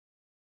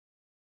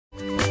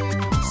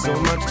so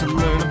much to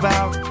learn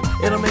about.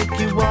 It'll make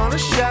you wanna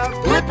shout,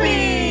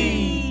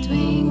 Blippi!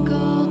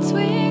 Twinkle,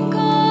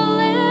 twinkle,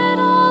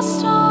 little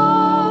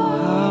star,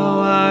 How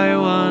I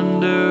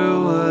wonder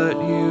what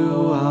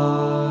you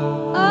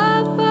are.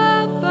 up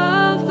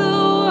above the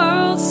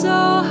world so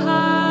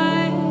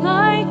high,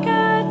 like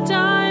a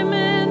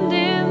diamond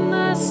in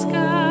the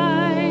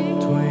sky.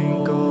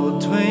 Twinkle,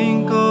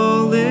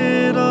 twinkle,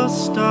 little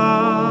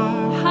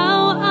star,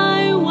 How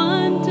I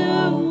wonder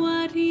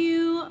what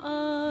you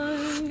are.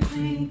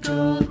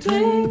 Twinkle,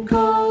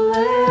 twinkle,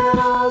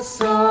 little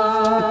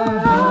star,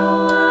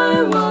 how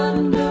I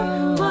wonder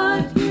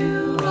what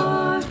you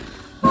are.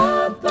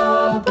 Up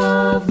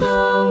above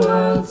the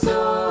world so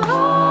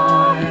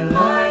high,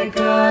 like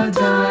a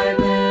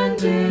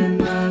diamond in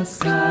the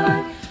sky.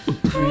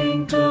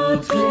 Twinkle,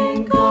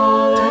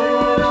 twinkle,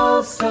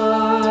 little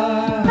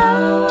star,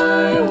 how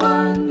I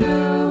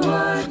wonder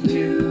what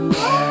you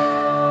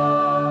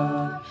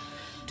are.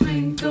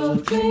 Twinkle,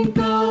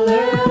 twinkle,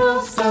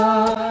 little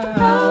star,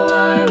 how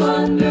I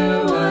wonder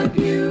what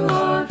you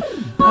are.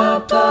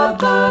 Up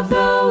above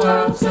the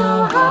world so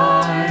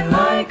high,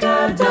 like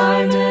a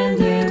diamond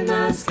in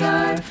the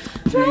sky.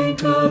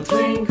 Twinkle,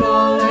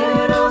 twinkle,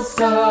 little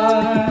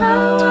star,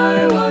 how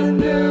I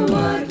wonder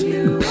what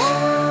you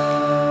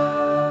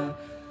are.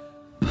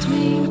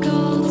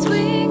 Twinkle,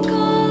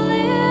 twinkle,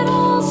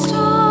 little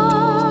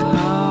star,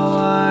 how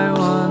I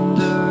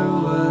wonder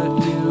what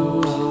you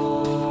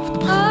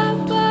are.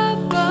 up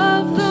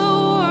above the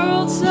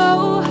world so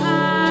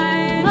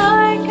high,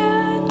 like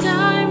a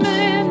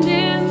diamond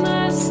in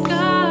the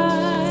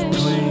sky.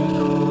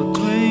 Twinkle,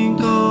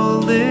 twinkle,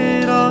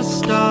 little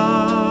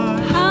star,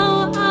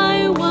 How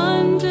I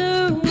wonder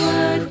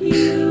what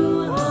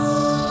you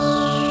are.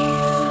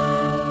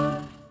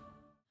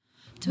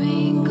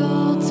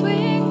 Twinkle,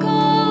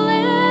 twinkle,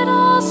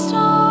 little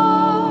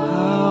star,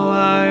 how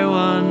I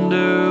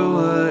wonder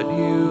what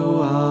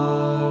you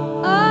are.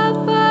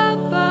 up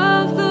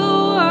above the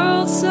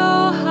world so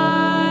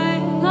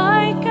high,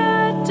 like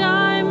a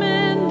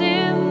diamond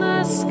in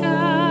the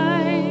sky.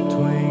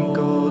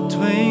 Twinkle,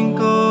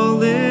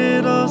 twinkle,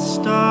 little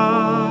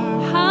star,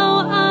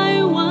 How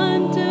I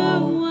wonder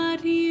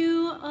what you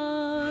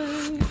are.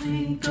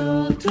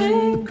 Twinkle,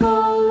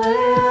 twinkle,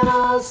 little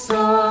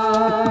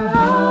star,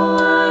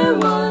 how I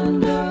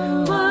wonder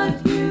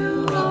what you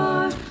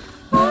are.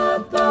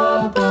 Up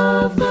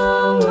above the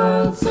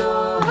world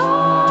so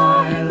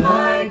high,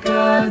 like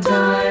a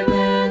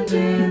diamond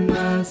in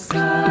the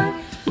sky.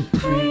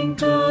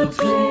 Twinkle,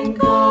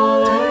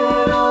 twinkle,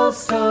 little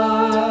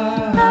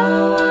star,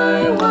 how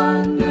I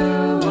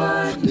wonder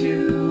what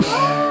you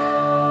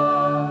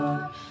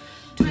are.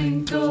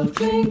 Twinkle,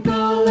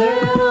 twinkle,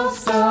 little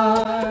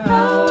star,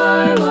 how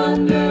I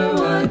wonder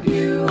what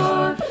you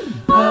are.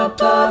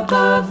 Up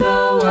above the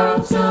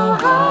world so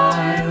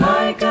high,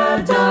 like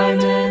a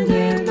diamond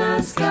in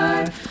the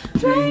sky.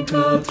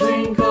 Twinkle,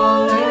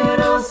 twinkle,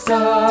 little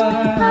star,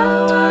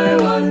 how I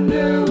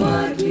wonder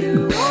what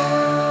you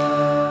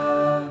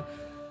are.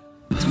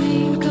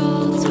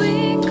 Twinkle,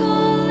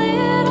 twinkle,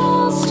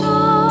 little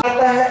star.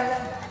 आता है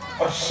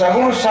और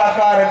सगुण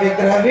साकार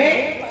विग्रह भी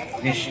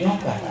विष्णु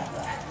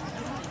कहलाता है।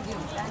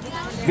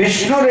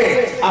 विष्णु रे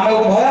आमे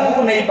उभय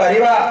को नहीं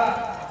पारिबा,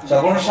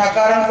 सगुण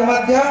साकार को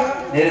मध्य,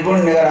 निर्गुण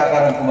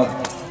निराकार को मध्य।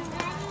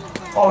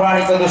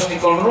 पौराणिक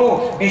दृष्टिकोण रू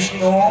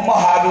विष्णु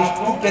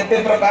महाविष्णु केते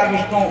प्रकार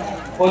विष्णु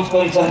खोज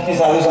करी संति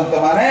साधु संत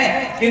माने,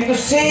 किंतु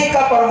सेही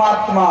का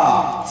परमात्मा,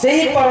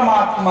 सेही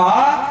परमात्मा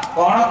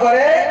कौन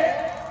करे?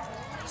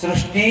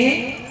 सृष्टि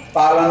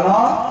पालन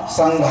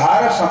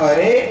संहार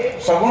समय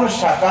सगुण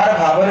साकार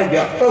भाव में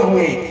व्यक्त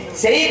हुए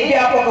सही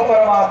व्यापक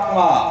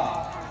परमात्मा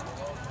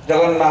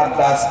जगन्नाथ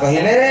दास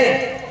कहले,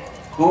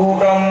 तू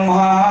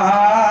ब्रह्मा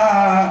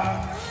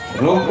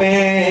रूपे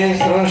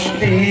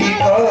सृष्टि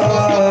करू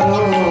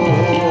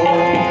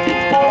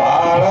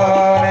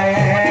पालने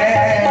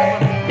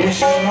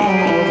विष्णु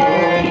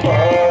रूप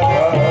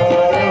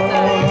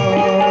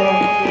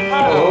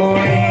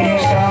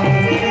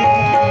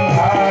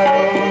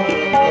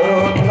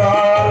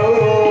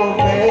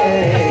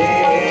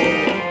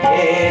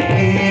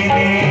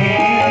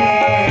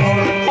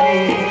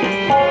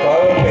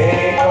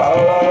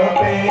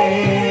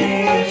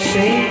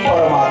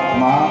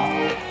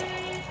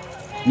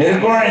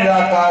निर्गुण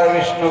निराकार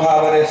विष्णु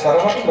भावरे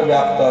सर्वत्र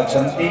व्याप्त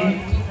अछंती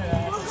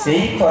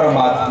सेही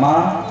परमात्मा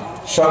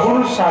सगुण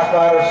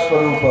साकार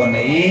स्वरूप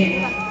नहीं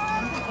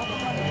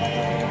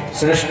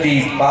सृष्टि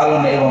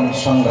पालन एवं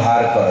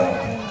संहार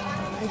करते।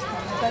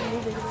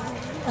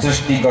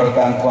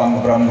 सृष्टिकर्ता को आम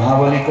ब्रह्मा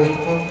बोली कही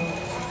था,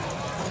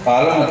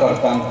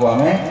 पालनकर्ता को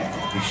आम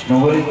विष्णु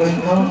बोली कही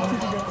था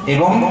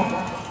एवं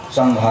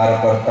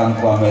संहारकर्ता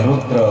को आम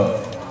रुद्र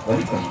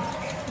बोली कही था।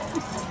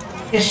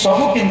 ये सब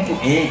किंतु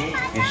एक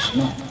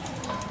विष्णु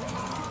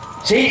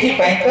से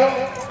तो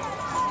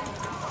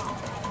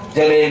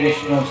जले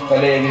विष्णु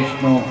स्थले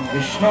विष्णु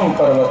विष्णु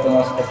पर्वत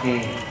मस्तके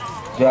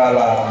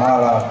ज्वाला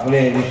माला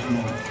कुले विष्णु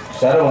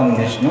सर्वं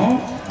विष्णु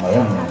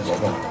मयम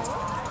जगत।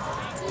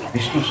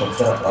 विष्णु शब्द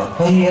अर्थ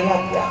ही है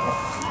व्यापक।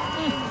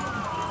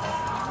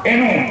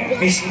 एणु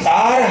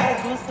विस्तार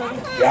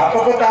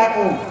व्यापकता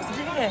को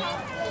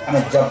आम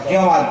यज्ञ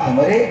माध्यम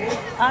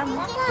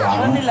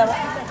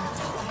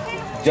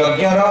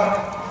यज्ञर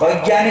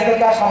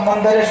वैज्ञानिकता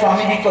संबंध में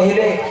स्वामी जी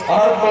कहले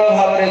अनर्गल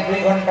भाव में 2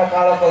 घंटा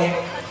काल कही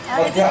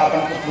आपन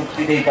को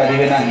तृप्ति दे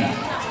पारे ना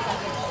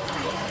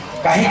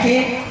कहीं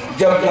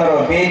यज्ञर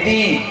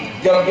वेदी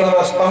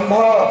यज्ञर स्तंभ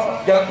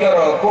यज्ञर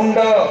कुंड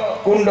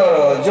कुंडर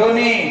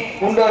जोनी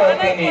कुंडर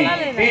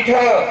 3 पीठ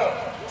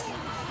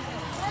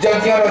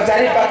यज्ञर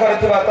चारि पाखर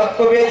थिबा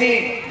तत्ववेदी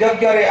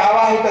यज्ञ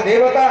आवाहित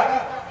देवता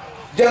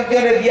यज्ञ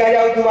दिया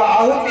जाउथबा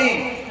आहुति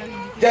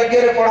यज्ञ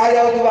पढ़ा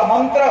जाउथबा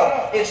मंत्र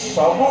ये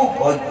सब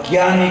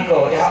वैज्ञानिक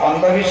यह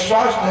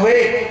अंधविश्वास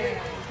हुए।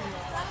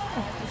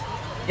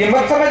 ये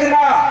मत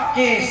समझना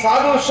कि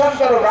साधु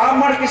संत और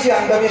ब्राह्मण किसी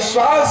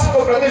अंधविश्वास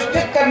को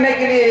प्रतिष्ठित करने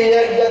के लिए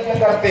यज्ञ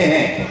करते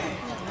हैं।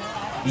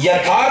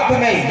 यथार्थ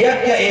में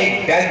यज्ञ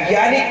एक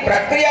वैज्ञानिक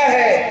प्रक्रिया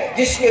है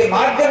जिसके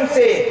माध्यम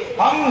से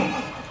हम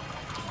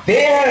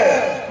देह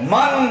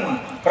मन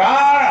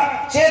प्राण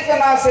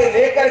चेतना से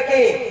लेकर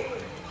के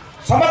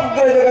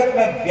समग्र जगत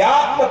में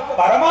व्याप्त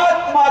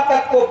परमात्मा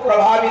तक को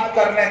प्रभावित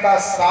करने का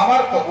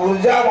सामर्थ्य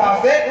ऊर्जा वहां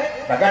से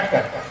प्रकट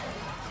करता है।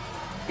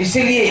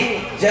 इसीलिए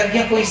यज्ञ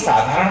कोई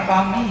साधारण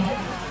काम नहीं है।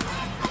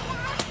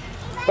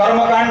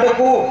 कर्मकांड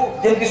को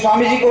जब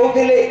स्वामी जी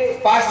कहते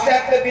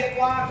पाश्चात्य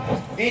विद्वान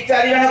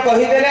 2-4 जन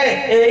कहीदेले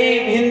यही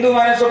हिंदू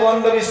माने सब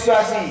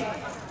अंधविश्वासी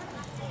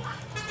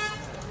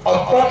और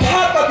तथा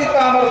कथित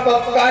आमर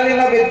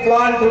तत्कालीन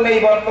विद्वान ठू नहीं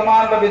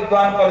वर्तमान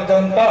विद्वान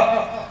पर्यंत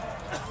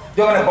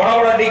जो मैंने बड़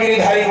बड़ डिग्री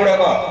धारी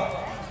गुड़ाक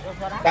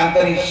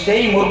से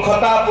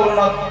मूर्खतापूर्ण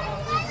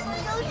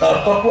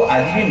तर्क को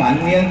आज भी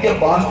माननीय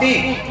कहती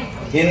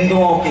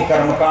हिंदुओं के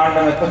कर्मकांड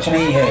में कुछ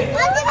नहीं है।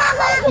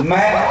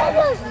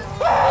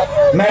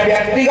 मैं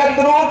व्यक्तिगत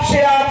रूप से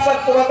आप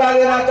सबको बता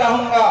देना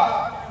चाहूंगा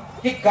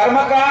कि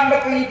कर्मकांड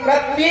की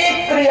प्रत्येक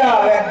क्रिया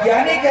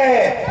वैज्ञानिक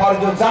है और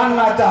जो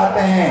जानना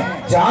चाहते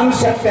हैं जान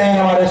सकते हैं।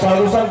 हमारे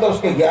साधु संत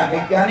उसके ज्ञान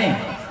विज्ञानी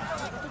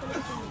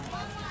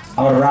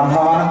हमारे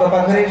ब्राह्मण मान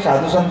पाखे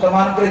साधु संत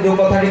मान जो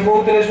कथा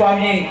कहते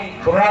स्वामी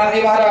पूर्णानंद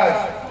जी महाराज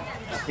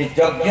कि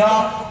यज्ञ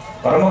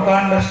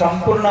कर्मकांड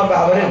संपूर्ण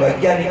भाव में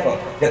वैज्ञानिक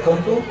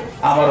देखंतु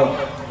आमर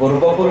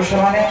पूर्व पुरुष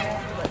माने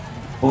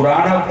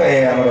पुराण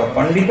आमर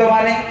पंडित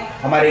माने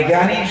हमारे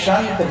ज्ञानी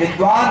संत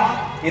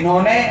विद्वान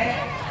इन्होंने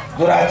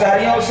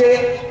दुराचारियों से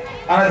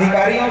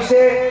अनधिकारियों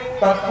से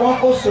तत्वों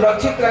को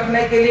सुरक्षित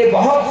रखने के लिए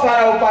बहुत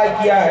सारा उपाय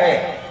किया है।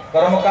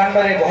 कर्मकांड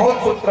रे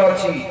बहुत सूत्र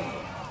अच्छी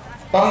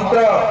तंत्र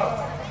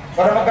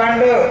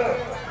कर्मकांड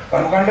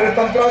कर्मकांड रे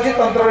तंत्र अच्छी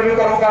तंत्र रे भी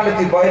कर्मकांड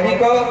अच्छी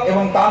वैदिक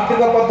एवं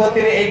तांत्रिक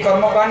पद्धति रे एक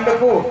कर्मकांड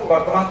को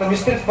वर्तमान तो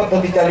विस्तृत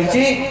पद्धति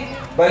चली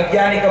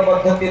वैज्ञानिक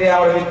पद्धति रे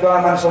आम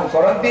विद्वान मान सब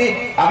करती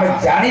आम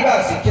जानिबा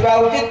शिखिबा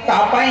उचित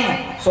तापाई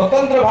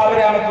स्वतंत्र भाव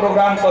में आम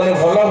प्रोग्राम कले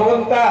भल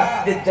होता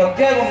जे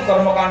यज्ञ एवं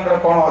कर्मकांड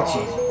कौन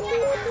अच्छी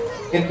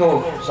किंतु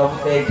सब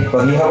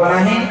कही हब ना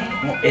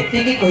मुझे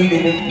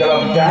कहीदेवा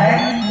चाहे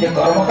जे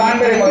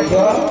कर्मकांड रे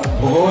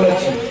भूगोल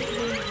अच्छी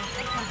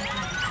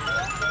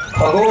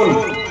खगोल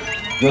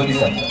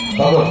ज्योतिष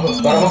खगोल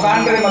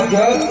कर्मकांड रे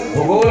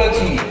भूगोल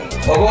अच्छी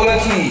खगोल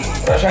अच्छी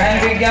रसायन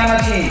विज्ञान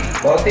अच्छी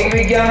भौतिक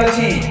विज्ञान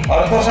अच्छी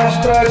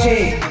अर्थशास्त्र अच्छी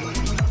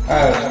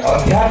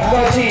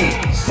अध्यात्म अच्छी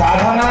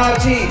साधना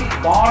अच्छी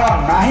कौन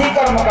नाही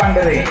कर्मकांड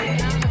रे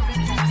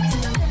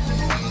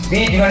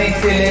बीज गणित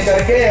से लेकर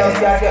के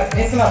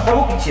जितना सब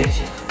किसी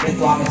अच्छी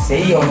किंतु आम से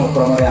ही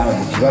अनुक्रम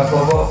बुझा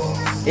हम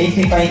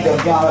यही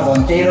आम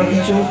बंचे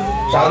रखीचु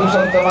साधु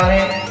संत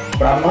माने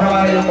ब्राह्मण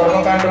माने जो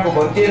कर्मकांड को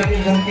बंचे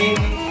रखी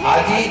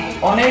आज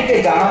अनेक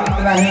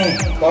जानते नहीं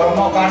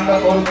कर्मकांड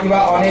करुवा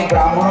अनेक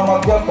ब्राह्मण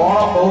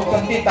कौन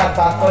कहते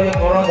तात्पर्य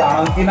कौन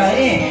जानती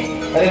नहीं।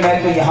 अरे मैं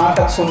तो यहाँ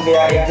तक सुन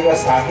गया एक जगह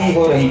शादी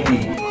हो रही थी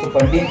तो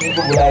पंडित जी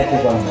को बुलाए थे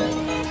गाँव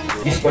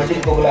जिस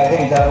पंडित को बुलाए थे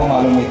बेचारा को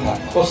मालूम नहीं था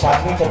तो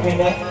 7वीं 6वीं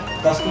में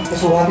संस्कृत के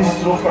सुभाषी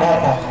श्लोक पढ़ा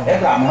था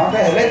ब्राह्मण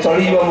के हेले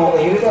चढ़ी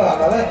तो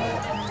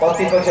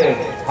पति पचे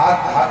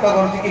हाथ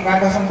गणती की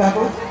क्या संख्या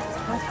को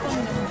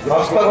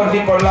हस्तगंठी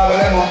पड़ला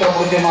बेले मंत्र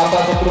पूज्य माता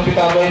शत्रु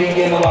पिता बैरी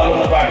के नवालो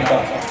न पाटिता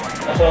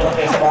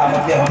सभा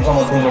मध्य हम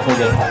समझ लोग हो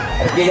जाता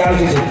ये जान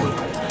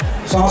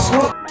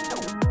संस्कृत